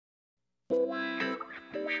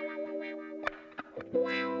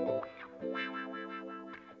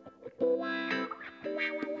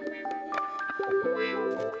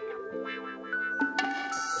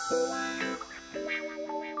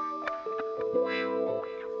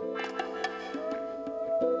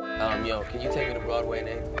Yo, can you take me to Broadway,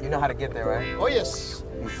 Nate? You know how to get there, right? Oh, yes.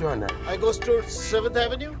 You sure now? I go to 7th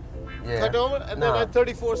Avenue, cut over, and then at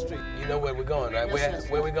 34th Street. You know where we're going, right? Yes,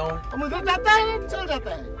 Where we going? हम इधर जाता है, चल जाता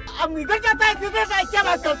है. हम इधर जाता है, किधर जाता है, क्या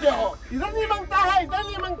बात करते हो? इधर नहीं मांगता है, इधर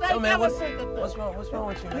नहीं मांगता है, क्या बात करते हो? What's wrong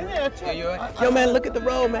with you, man? नहीं, अच्छा. Yeah, you all right? Yo, man, look at the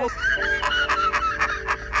road, man.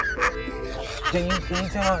 Can you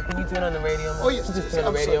turn on the radio, man? Oh, yes. Just turn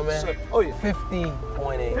the radio, man. Sir. Oh, yeah.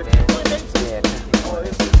 50.8, man. 50.8? Yeah, 50.8. Oh,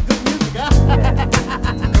 it's good music, huh?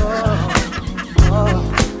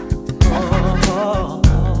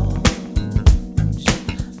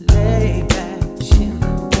 Lay back,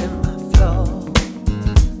 chillin' in my flow.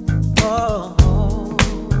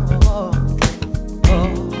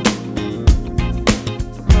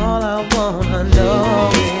 All I wanna know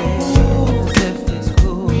is if it's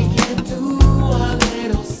cool. We can do a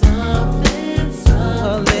little something, something.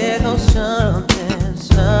 A little something,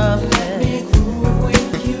 something. Let me groove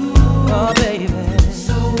with you, oh baby.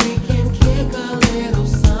 So we can kick a little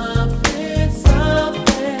something,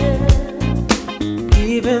 something.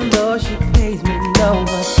 Even though she pays me no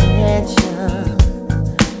attention,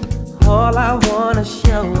 all I wanna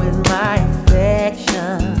show is my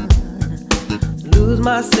affection. Lose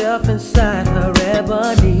myself inside her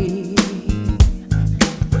ebony,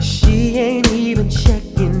 but she ain't even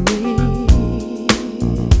checking me.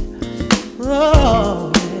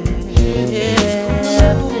 Oh,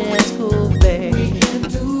 yeah, it's cool, babe. We can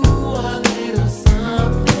do a little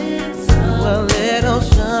something, something. A little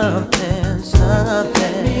something, something.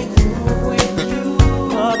 Let me groove with you,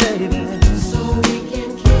 oh baby. So we can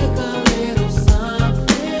kick a little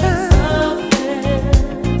something, something.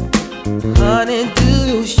 Honey, do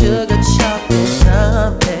sugar, chocolate,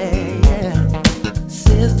 something, yeah.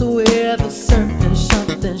 Sister with a certain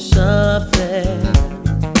something, something.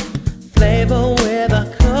 Flavor